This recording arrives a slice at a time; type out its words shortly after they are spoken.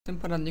W tym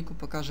poradniku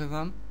pokażę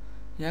Wam,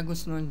 jak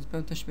usunąć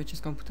zbędne śmieci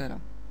z komputera.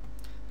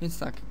 Więc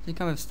tak,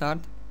 klikamy w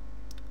Start,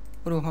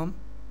 uruchom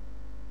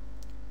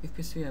i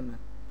wpisujemy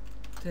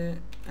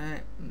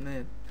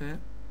TMP,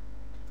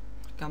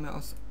 klikamy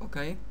OK,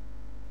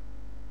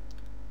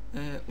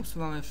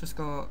 usuwamy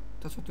wszystko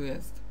to, co tu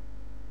jest.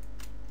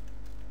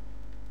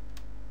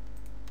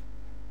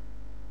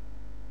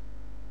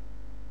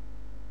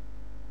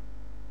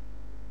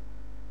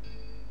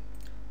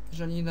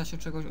 Jeżeli nie da się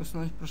czegoś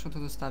usunąć, proszę to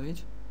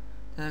zostawić.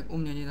 Tak jak u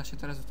mnie nie da się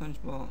teraz usunąć,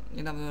 bo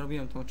niedawno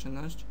robiłem tą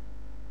czynność.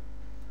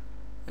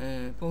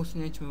 Po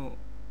usunięciu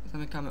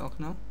zamykamy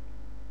okno.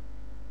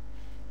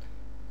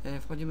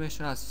 Wchodzimy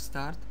jeszcze raz w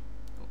Start.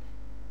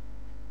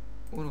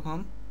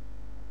 Uruchom.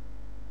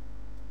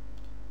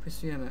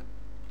 Wpisujemy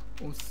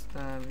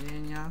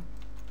ustawienia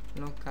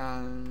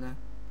lokalne.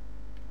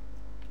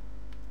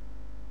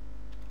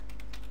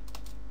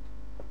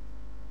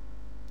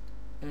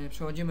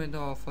 Przechodzimy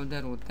do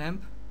folderu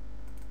temp.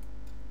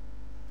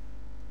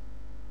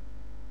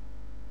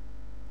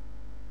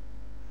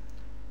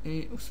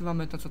 I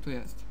usuwamy to, co tu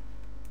jest.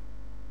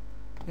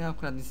 Ja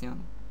akurat nic nie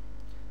mam.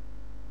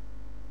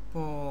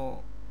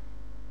 Po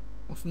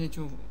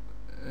usunięciu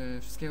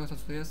wszystkiego, co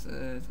tu jest,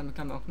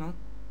 zamykamy okno.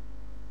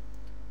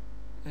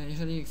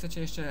 Jeżeli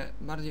chcecie jeszcze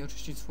bardziej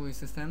oczyścić swój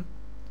system,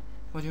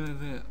 wchodzimy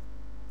w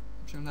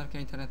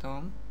przeglądarkę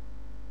internetową.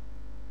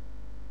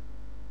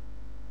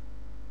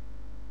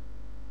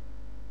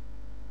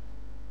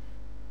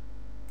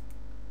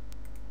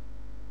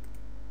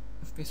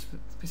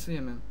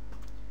 Wpisujemy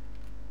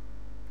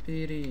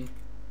piriform.com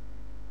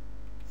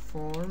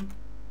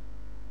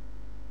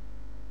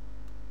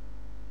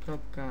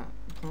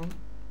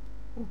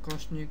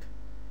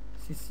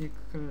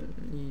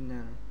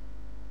 /CCleaner.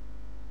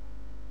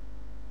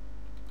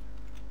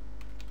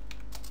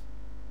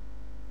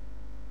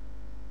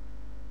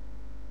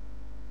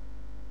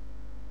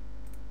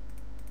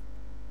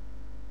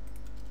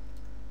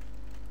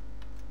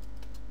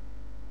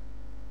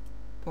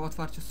 Po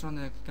otwarciu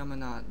strony klikamy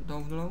na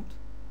download,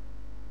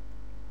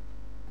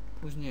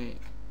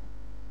 później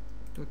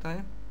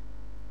tutaj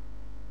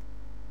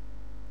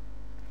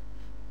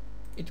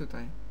i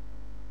tutaj.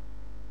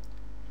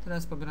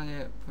 Teraz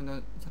pobieranie powinno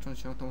zacząć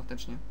się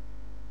automatycznie.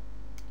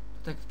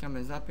 Tutaj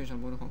klikamy zapisz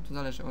albo uruchom, to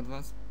zależy od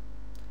Was.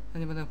 Ja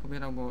nie będę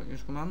pobierał, bo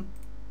już go mam.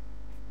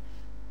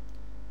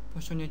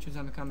 Po ściągnięciu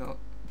zamykamy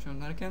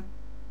przeglądarkę.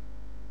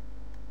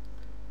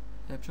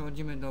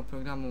 Przechodzimy do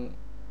programu,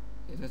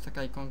 to jest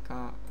taka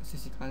ikonka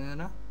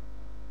CCleanera.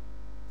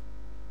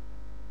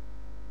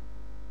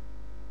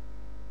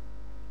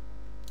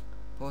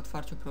 Po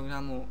otwarciu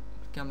programu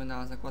klikamy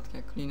na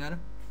zakładkę Cleaner,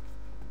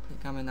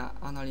 klikamy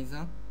na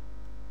Analiza.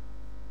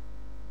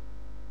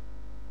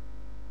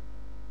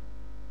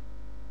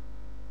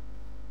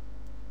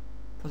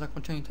 Po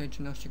zakończeniu tej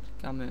czynności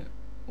klikamy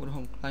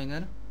uruchom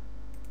Cleaner.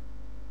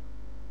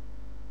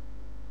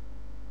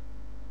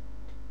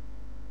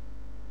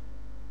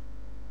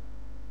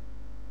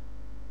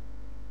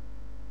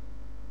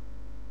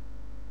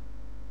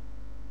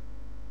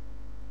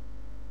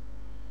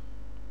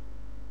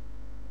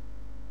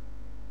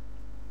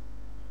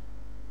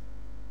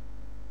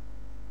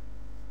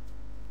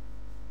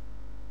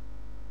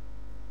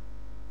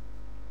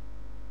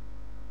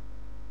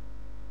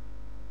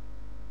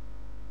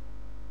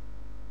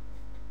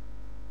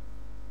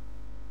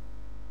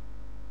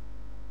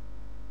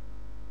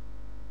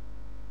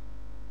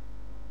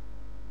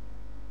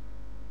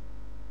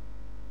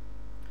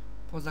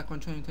 Po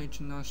zakończeniu tej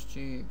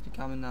czynności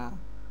klikamy na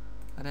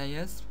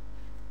rejestr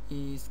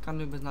i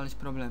skanuj, by znaleźć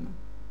problemy.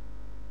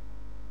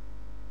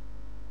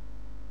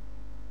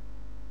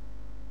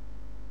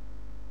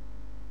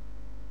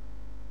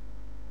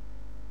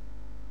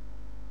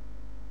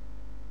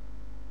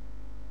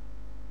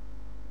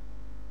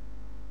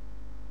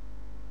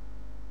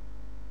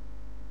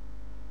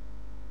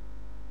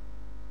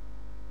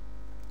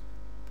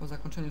 Po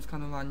zakończeniu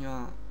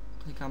skanowania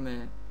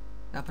klikamy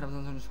na prawo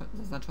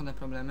zaznaczone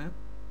problemy,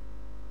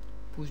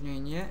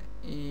 później nie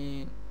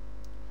i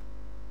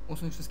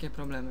usuń wszystkie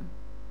problemy.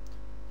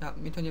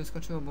 Mi to nie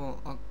wyskoczyło,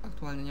 bo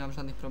aktualnie nie mam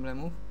żadnych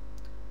problemów,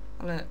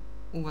 ale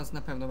u Was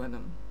na pewno będą.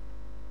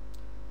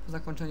 Po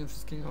zakończeniu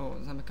wszystkiego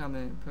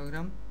zamykamy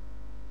program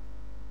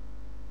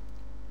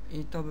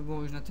i to by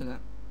było już na tyle.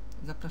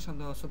 Zapraszam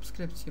do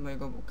subskrypcji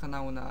mojego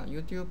kanału na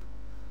YouTube.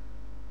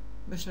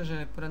 Myślę,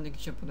 że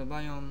poradniki się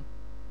podobają.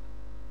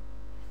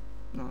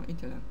 No i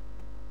tyle.